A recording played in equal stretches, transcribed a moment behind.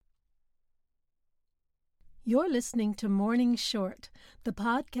You're listening to Morning Short, the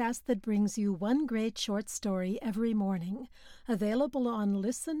podcast that brings you one great short story every morning. Available on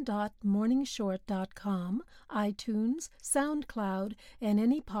listen.morningshort.com, iTunes, SoundCloud, and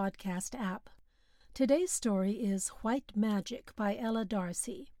any podcast app. Today's story is White Magic by Ella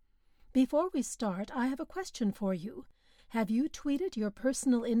Darcy. Before we start, I have a question for you. Have you tweeted your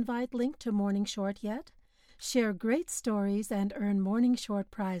personal invite link to Morning Short yet? Share great stories and earn Morning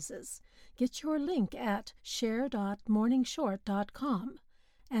Short prizes. Get your link at share.morningshort.com.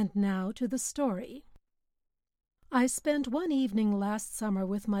 And now to the story. I spent one evening last summer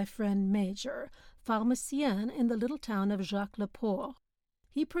with my friend Major, pharmacien in the little town of Jacques-le-Port.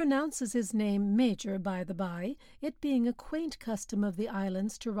 He pronounces his name Major, by the by, it being a quaint custom of the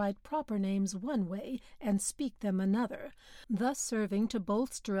islands to write proper names one way and speak them another, thus serving to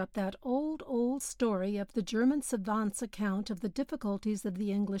bolster up that old story of the German savant's account of the difficulties of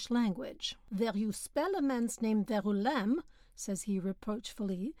the English language. "Where you spell a man's name Verulem," says he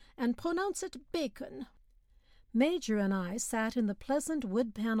reproachfully, "and pronounce it Bacon." Major and I sat in the pleasant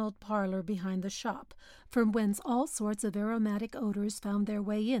wood-paneled parlor behind the shop, from whence all sorts of aromatic odors found their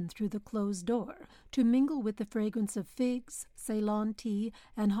way in through the closed door, to mingle with the fragrance of figs, Ceylon tea,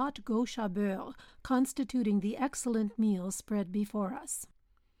 and hot gauche à beurre, constituting the excellent meal spread before us.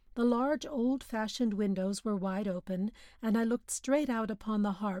 The large old-fashioned windows were wide open, and I looked straight out upon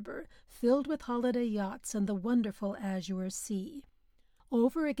the harbor, filled with holiday yachts and the wonderful azure sea.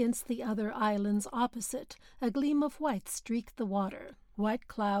 Over against the other islands opposite, a gleam of white streaked the water. White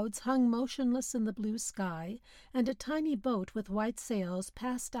clouds hung motionless in the blue sky, and a tiny boat with white sails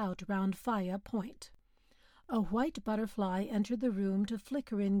passed out round Faya Point. A white butterfly entered the room to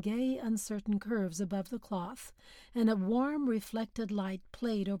flicker in gay, uncertain curves above the cloth, and a warm, reflected light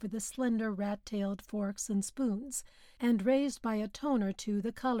played over the slender, rat-tailed forks and spoons, and raised by a tone or two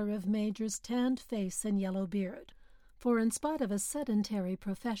the color of Major's tanned face and yellow beard. For in spite of a sedentary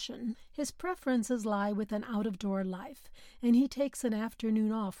profession, his preferences lie with an out-of-door life, and he takes an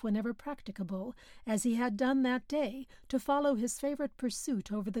afternoon off whenever practicable, as he had done that day, to follow his favorite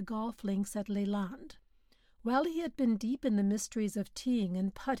pursuit over the golf links at Leland. While he had been deep in the mysteries of teeing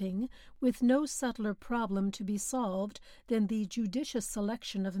and putting, with no subtler problem to be solved than the judicious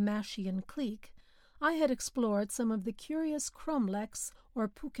selection of mashie and cleek, I had explored some of the curious cromlechs or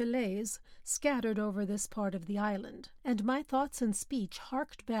poukelets scattered over this part of the island, and my thoughts and speech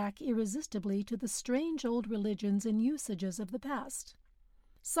harked back irresistibly to the strange old religions and usages of the past.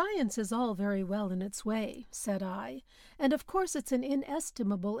 "Science is all very well in its way," said I, "and of course it's an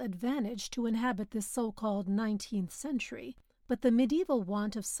inestimable advantage to inhabit this so-called 19th century, but the medieval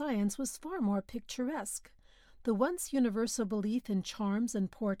want of science was far more picturesque. The once universal belief in charms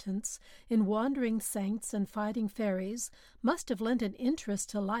and portents, in wandering saints and fighting fairies, must have lent an interest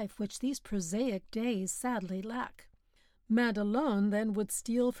to life which these prosaic days sadly lack. Madelon then would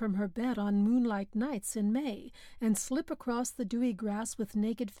steal from her bed on moonlight nights in May, and slip across the dewy grass with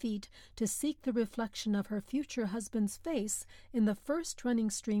naked feet to seek the reflection of her future husband's face in the first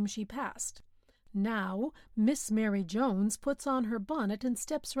running stream she passed. Now Miss Mary Jones puts on her bonnet and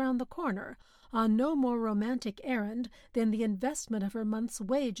steps round the corner, on no more romantic errand than the investment of her month's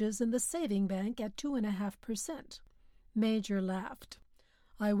wages in the saving bank at 2.5%. Major laughed.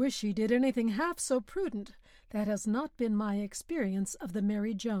 "I wish he did anything half so prudent. That has not been my experience of the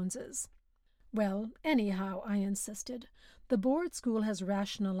Mary Joneses." "Well, anyhow," I insisted, "the board school has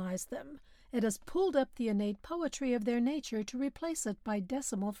rationalized them. It has pulled up the innate poetry of their nature to replace it by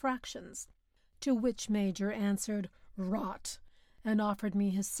decimal fractions." To which Major answered, "Rot," and offered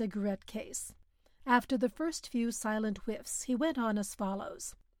me his cigarette case. After the first few silent whiffs, he went on as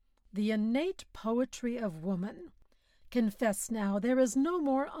follows. "The innate poetry of woman. Confess now there is no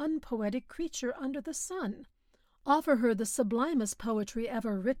more unpoetic creature under the sun. Offer her the sublimest poetry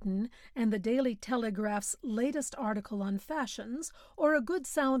ever written, and the Daily Telegraph's latest article on fashions, or a good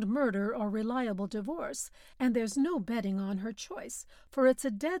sound murder or reliable divorce, and there's no betting on her choice, for it's a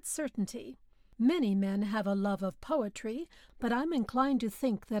dead certainty. Many men have a love of poetry, but I'm inclined to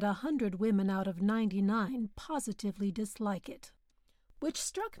think that 100 women out of 99 positively dislike it." Which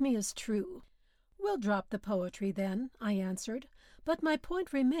struck me as true. "We'll drop the poetry, then," I answered. "But my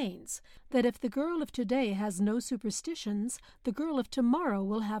point remains, that if the girl of today has no superstitions, the girl of tomorrow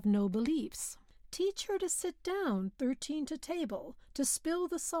will have no beliefs. Teach her to sit down 13 to table, to spill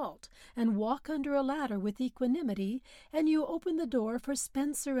the salt, and walk under a ladder with equanimity, and you open the door for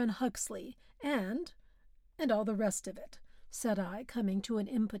Spencer and Huxley, and all the rest of it," said I, coming to an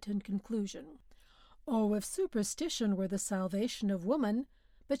impotent conclusion. "Oh, if superstition were the salvation of woman!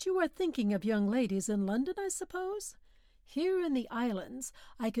 But you are thinking of young ladies in London, I suppose?" Here in the islands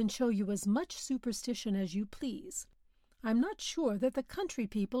I can show you as much superstition as you please. I'm not sure that the country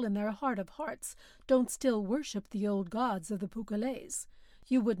people in their heart of hearts don't still worship the old gods of the Pukaleys.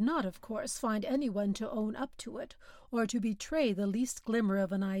 You would not, of course, find anyone to own up to it, or to betray the least glimmer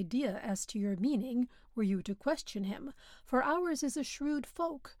of an idea as to your meaning, were you to question him, for ours is a shrewd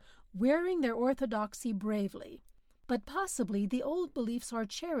folk, wearing their orthodoxy bravely. But possibly the old beliefs are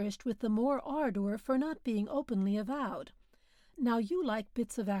cherished with the more ardor for not being openly avowed. Now you like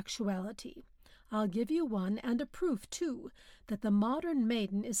bits of actuality. I'll give you one, and a proof, too, that the modern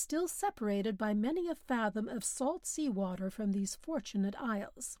maiden is still separated by many a fathom of salt sea water from these fortunate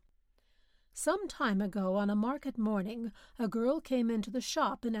isles. Some time ago, on a market morning, a girl came into the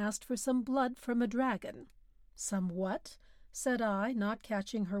shop and asked for some blood from a dragon. "Some what?" said I, not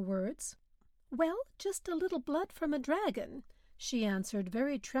catching her words. "Well, just a little blood from a dragon," she answered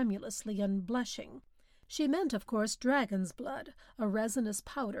very tremulously and blushing. She meant, of course, dragon's blood, a resinous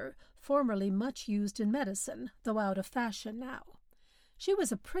powder, formerly much used in medicine, though out of fashion now. She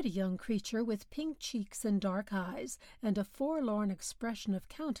was a pretty young creature with pink cheeks and dark eyes, and a forlorn expression of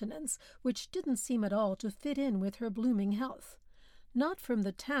countenance which didn't seem at all to fit in with her blooming health. Not from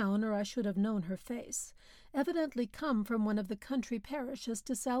the town, or I should have known her face, evidently come from one of the country parishes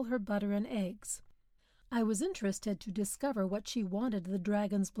to sell her butter and eggs. I was interested to discover what she wanted the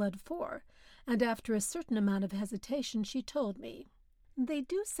dragon's blood for, and after a certain amount of hesitation she told me. "They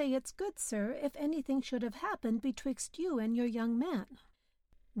do say it's good, sir, if anything should have happened betwixt you and your young man."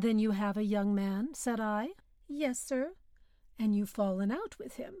 "Then you have a young man?" said I. "Yes, sir." "And you've fallen out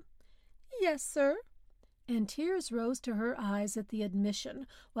with him?" "Yes, sir." And tears rose to her eyes at the admission,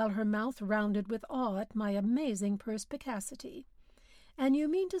 while her mouth rounded with awe at my amazing perspicacity. "And you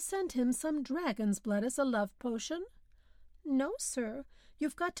mean to send him some dragon's blood as a love potion?" "No, sir.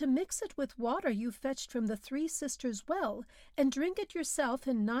 You've got to mix it with water you fetched from the Three Sisters' well, and drink it yourself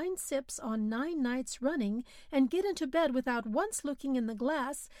in 9 sips on 9 nights running, and get into bed without once looking in the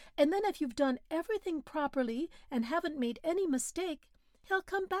glass, and then if you've done everything properly and haven't made any mistake, he'll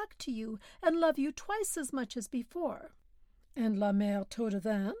come back to you and love you twice as much as before." "And La Mère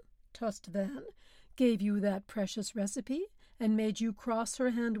Tostevin, gave you that precious recipe, and made you cross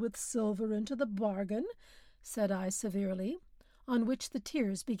her hand with silver into the bargain?" said I severely, on which the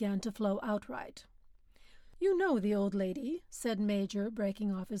tears began to flow outright. "You know the old lady," said Major,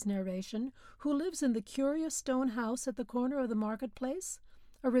 breaking off his narration, "who lives in the curious stone house at the corner of the market-place?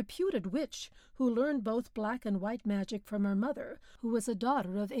 A reputed witch who learned both black and white magic from her mother, who was a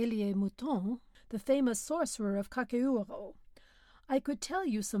daughter of Elie Mouton, the famous sorcerer of Kakeuro. I could tell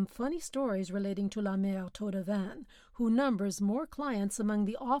you some funny stories relating to La Mère Todevin, who numbers more clients among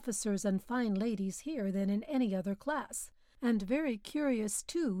the officers and fine ladies here than in any other class. And very curious,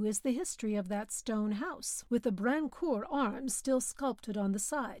 too, is the history of that stone house, with the Brancourt arms still sculpted on the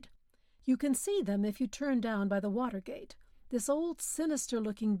side. You can see them if you turn down by the Watergate. This old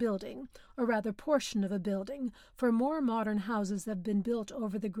sinister-looking building, or rather portion of a building, for more modern houses have been built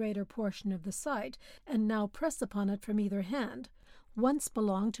over the greater portion of the site, and now press upon it from either hand, once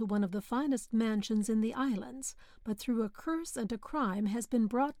belonged to one of the finest mansions in the islands, but through a curse and a crime has been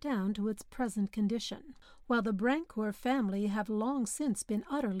brought down to its present condition, while the Brancourt family have long since been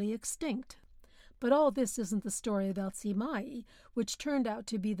utterly extinct. But all this isn't the story of Elsie Mailly, which turned out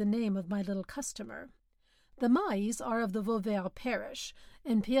to be the name of my little customer. The Maillys are of the Vauvert parish,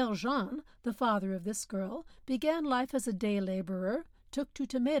 and Pierre Jean, the father of this girl, began life as a day laborer, took to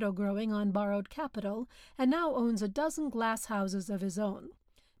tomato growing on borrowed capital, and now owns a dozen glass houses of his own.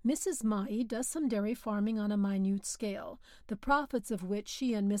 Mrs. Mailly does some dairy farming on a minute scale, the profits of which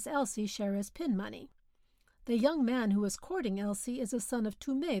she and Miss Elsie share as pin money. The young man who is courting Elsie is a son of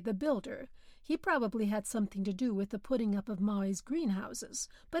Toumet, the builder. He probably had something to do with the putting up of Mailly's greenhouses,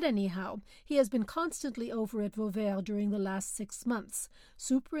 but anyhow, he has been constantly over at Vauvert during the last 6 months,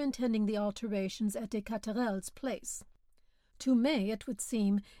 superintending the alterations at de Catarel's place. Toumet, it would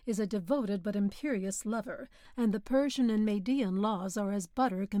seem, is a devoted but imperious lover, and the Persian and Median laws are as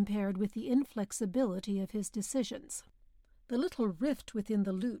butter compared with the inflexibility of his decisions. The little rift within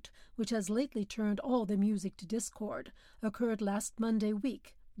the lute, which has lately turned all the music to discord, occurred last Monday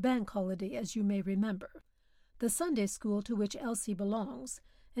week, Bank holiday, as you may remember. The Sunday school to which Elsie belongs,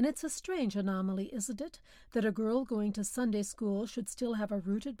 and it's a strange anomaly, isn't it, that a girl going to Sunday school should still have a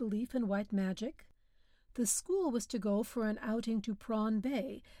rooted belief in white magic? The school was to go for an outing to Prawn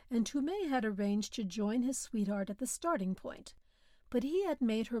Bay, and Toumet had arranged to join his sweetheart at the starting point. But he had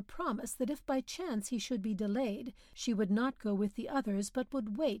made her promise that if by chance he should be delayed, she would not go with the others, but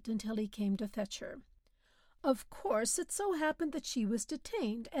would wait until he came to fetch her. Of course, it so happened that she was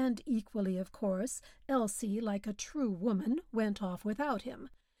detained, and equally of course, Elsie, like a true woman, went off without him.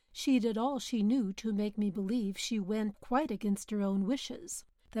 She did all she knew to make me believe she went quite against her own wishes,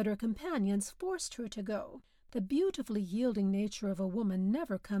 that her companions forced her to go. The beautifully yielding nature of a woman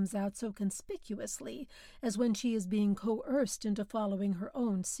never comes out so conspicuously as when she is being coerced into following her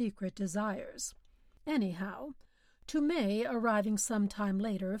own secret desires. Anyhow, Tomei, arriving some time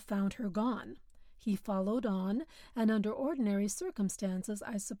later, found her gone. He followed on, and under ordinary circumstances,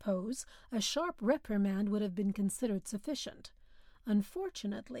 I suppose, a sharp reprimand would have been considered sufficient.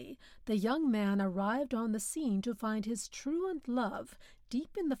 Unfortunately, the young man arrived on the scene to find his truant love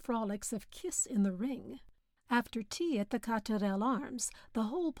deep in the frolics of Kiss in the Ring. After tea at the Carterel Arms, the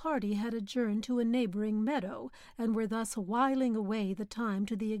whole party had adjourned to a neighboring meadow, and were thus whiling away the time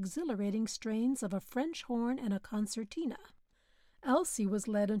to the exhilarating strains of a French horn and a concertina. Elsie was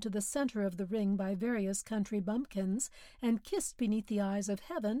led into the center of the ring by various country bumpkins, and kissed beneath the eyes of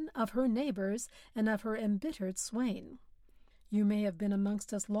heaven, of her neighbors, and of her embittered swain. You may have been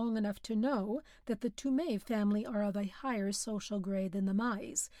amongst us long enough to know that the Tomei family are of a higher social grade than the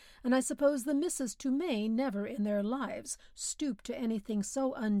Mais, and I suppose the Misses Tomei never in their lives stooped to anything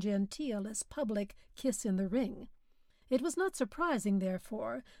so ungenteel as public kiss in the ring. It was not surprising,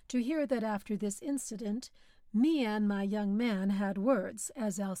 therefore, to hear that after this incident, me and my young man had words,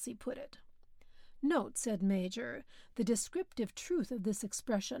 as Elsie put it. Note, said Major, the descriptive truth of this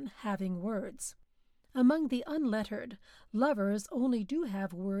expression, having words. Among the unlettered, lovers only do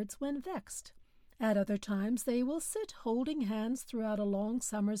have words when vexed. At other times they will sit holding hands throughout a long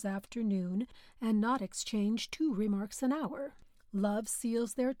summer's afternoon and not exchange 2 remarks an hour. Love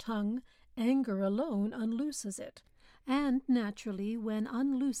seals their tongue, anger alone unlooses it. And, naturally, when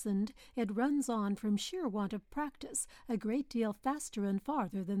unloosened, it runs on from sheer want of practice a great deal faster and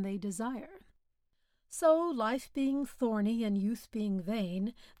farther than they desire. So, life being thorny and youth being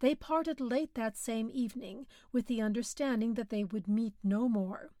vain, they parted late that same evening, with the understanding that they would meet no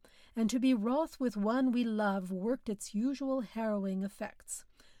more, and to be wroth with one we love worked its usual harrowing effects.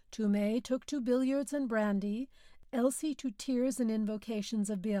 Tomei took to billiards and brandy, Elsie to tears and invocations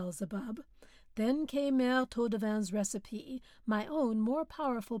of Beelzebub. Then came Mère Taudevin's recipe, my own more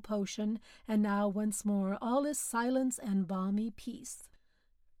powerful potion, and now once more all is silence and balmy peace.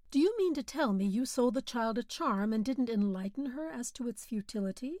 Do you mean to tell me you sold the child a charm and didn't enlighten her as to its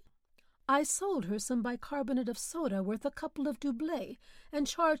futility? I sold her some bicarbonate of soda worth a couple of doublets, and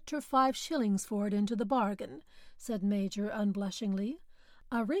charged her 5 shillings for it into the bargain, said Major unblushingly.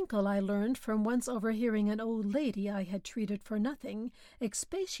 A wrinkle I learned from once overhearing an old lady I had treated for nothing,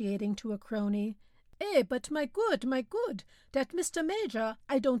 expatiating to a crony, but my good, that Mr. Major,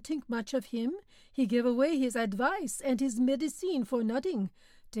 I don't think much of him. He give away his advice and his medicine for nothing.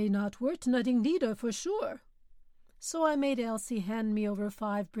 They not worth nothing neither, for sure. So I made Elsie hand me over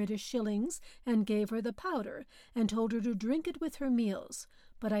 5 British shillings, and gave her the powder, and told her to drink it with her meals.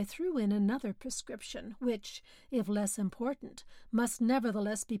 But I threw in another prescription, which, if less important, must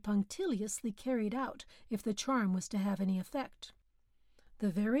nevertheless be punctiliously carried out if the charm was to have any effect. The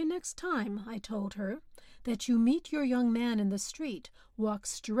very next time, I told her, that you meet your young man in the street, walk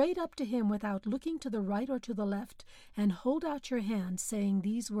straight up to him without looking to the right or to the left, and hold out your hand, saying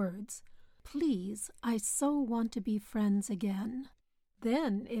these words, "Please, I so want to be friends again."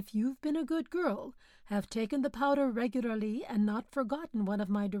 Then, if you've been a good girl, have taken the powder regularly, and not forgotten one of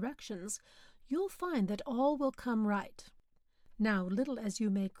my directions, you'll find that all will come right. Now, little as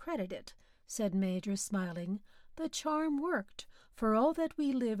you may credit it, said Major, smiling, the charm worked, for all that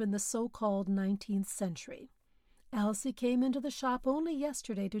we live in the so-called 19th century. Elsie came into the shop only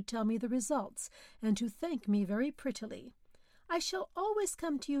yesterday to tell me the results, and to thank me very prettily. "I shall always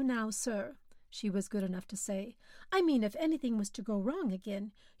come to you now, sir," she was good enough to say. "I mean, if anything was to go wrong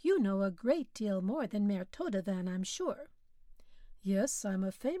again, you know a great deal more than Mère Taudevinne, I'm sure." "Yes, I'm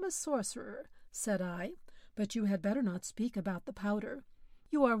a famous sorcerer," said I, "but you had better not speak about the powder.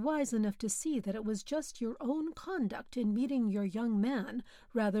 You are wise enough to see that it was just your own conduct in meeting your young man,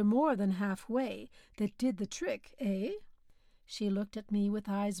 rather more than halfway, that did the trick, eh?" She looked at me with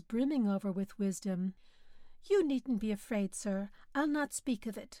eyes brimming over with wisdom. "You needn't be afraid, sir. I'll not speak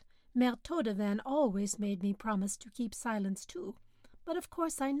of it. Mère Taudevinne always made me promise to keep silence too, but of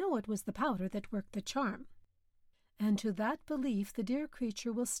course I know it was the powder that worked the charm." And to that belief the dear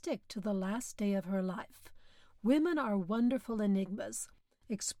creature will stick to the last day of her life. Women are wonderful enigmas.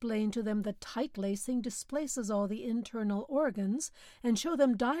 Explain to them that tight-lacing displaces all the internal organs, and show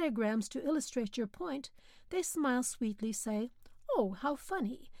them diagrams to illustrate your point, they smile sweetly, say, "Oh, how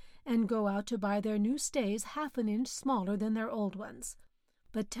funny," and go out to buy their new stays 1/2 an inch smaller than their old ones.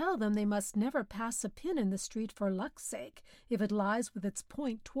 But tell them they must never pass a pin in the street for luck's sake, if it lies with its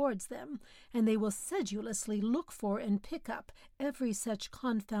point towards them, and they will sedulously look for and pick up every such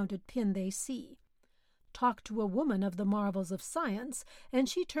confounded pin they see. Talk to a woman of the marvels of science, and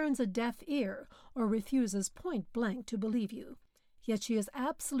she turns a deaf ear, or refuses point-blank to believe you. Yet she is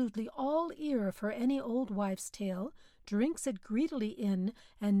absolutely all ear for any old wife's tale, drinks it greedily in,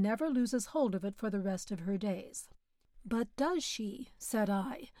 and never loses hold of it for the rest of her days. "But does she?" said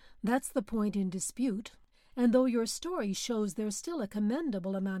I. "That's the point in dispute. And though your story shows there's still a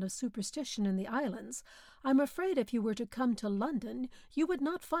commendable amount of superstition in the islands, I'm afraid if you were to come to London you would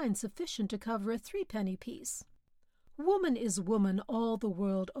not find sufficient to cover a threepenny piece." "Woman is woman all the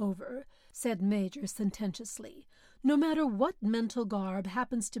world over," said Major sententiously, "no matter what mental garb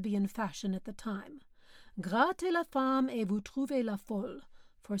happens to be in fashion at the time. Grattez la femme et vous trouvez la folle.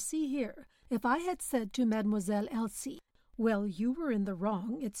 For see here, if I had said to Mademoiselle Elsie, 'Well, you were in the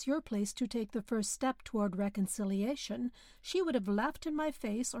wrong, it's your place to take the first step toward reconciliation,' she would have laughed in my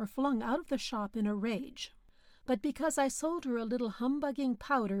face or flung out of the shop in a rage. But because I sold her a little humbugging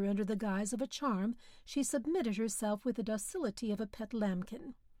powder under the guise of a charm, she submitted herself with the docility of a pet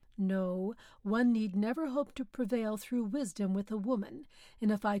lambkin. No, one need never hope to prevail through wisdom with a woman,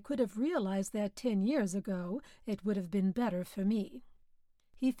 and if I could have realized that 10 years ago, it would have been better for me."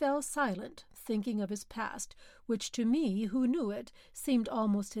 He fell silent, thinking of his past, which to me, who knew it, seemed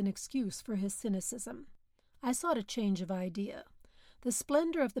almost an excuse for his cynicism. I sought a change of idea. The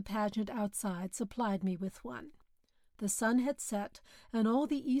splendor of the pageant outside supplied me with one. The sun had set, and all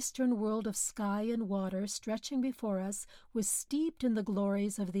the eastern world of sky and water stretching before us was steeped in the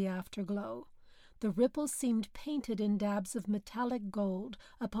glories of the afterglow. The ripples seemed painted in dabs of metallic gold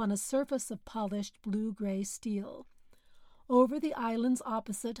upon a surface of polished blue-gray steel. Over the islands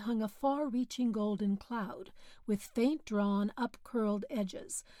opposite hung a far-reaching golden cloud, with faint-drawn, up-curled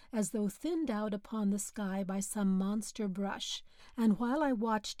edges, as though thinned out upon the sky by some monster brush, and while I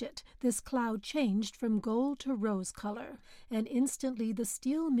watched it, this cloud changed from gold to rose color, and instantly the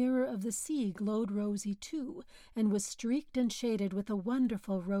steel mirror of the sea glowed rosy too, and was streaked and shaded with a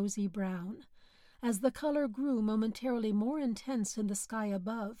wonderful rosy brown. As the color grew momentarily more intense in the sky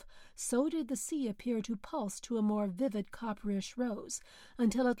above, so did the sea appear to pulse to a more vivid copperish rose,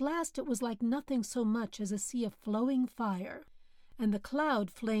 until at last it was like nothing so much as a sea of flowing fire. And the cloud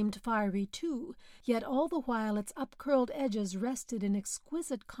flamed fiery too, yet all the while its up-curled edges rested in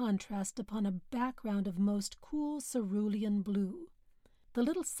exquisite contrast upon a background of most cool cerulean blue. The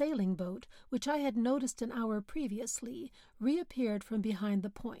little sailing boat, which I had noticed an hour previously, reappeared from behind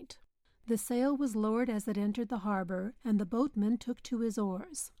the point. The sail was lowered as it entered the harbor, and the boatman took to his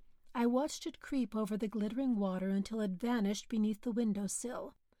oars. I watched it creep over the glittering water until it vanished beneath the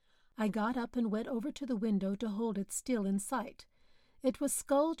window-sill. I got up and went over to the window to hold it still in sight. It was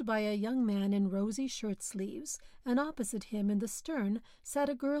sculled by a young man in rosy shirt-sleeves, and opposite him in the stern sat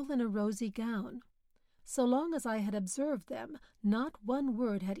a girl in a rosy gown. So long as I had observed them, not one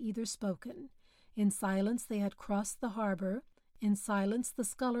word had either spoken. In silence they had crossed the harbor. In silence the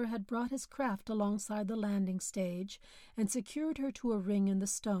sculler had brought his craft alongside the landing stage and secured her to a ring in the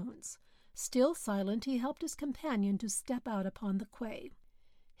stones. Still silent, he helped his companion to step out upon the quay.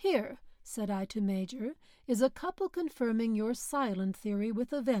 "Here," said I to Major, "is a couple confirming your silent theory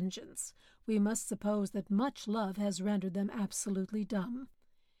with a vengeance. We must suppose that much love has rendered them absolutely dumb."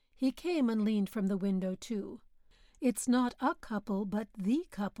 He came and leaned from the window too. "It's not a couple, but the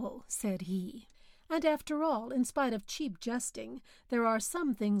couple," said he. And after all, in spite of cheap jesting, there are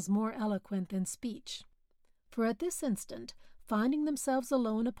some things more eloquent than speech. For at this instant, finding themselves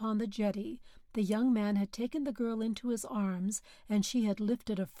alone upon the jetty, the young man had taken the girl into his arms, and she had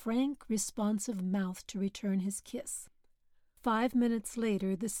lifted a frank, responsive mouth to return his kiss. 5 minutes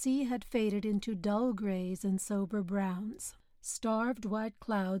later, the sea had faded into dull grays and sober browns. Starved white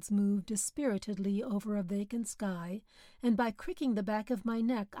clouds moved dispiritedly over a vacant sky, and by cricking the back of my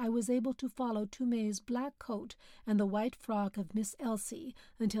neck I was able to follow Tumé's black coat and the white frock of Miss Elsie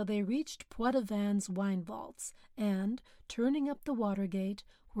until they reached Poitevins wine vaults, and, turning up the water-gate,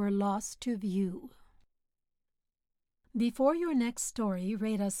 were lost to view. Before your next story,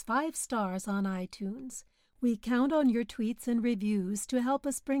 rate us 5 stars on iTunes. We count on your tweets and reviews to help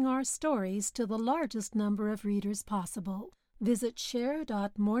us bring our stories to the largest number of readers possible. Visit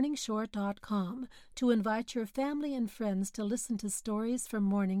share.morningshort.com to invite your family and friends to listen to stories from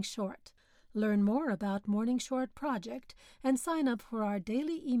Morning Short. Learn more about Morning Short Project and sign up for our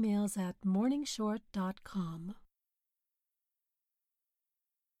daily emails at morningshort.com.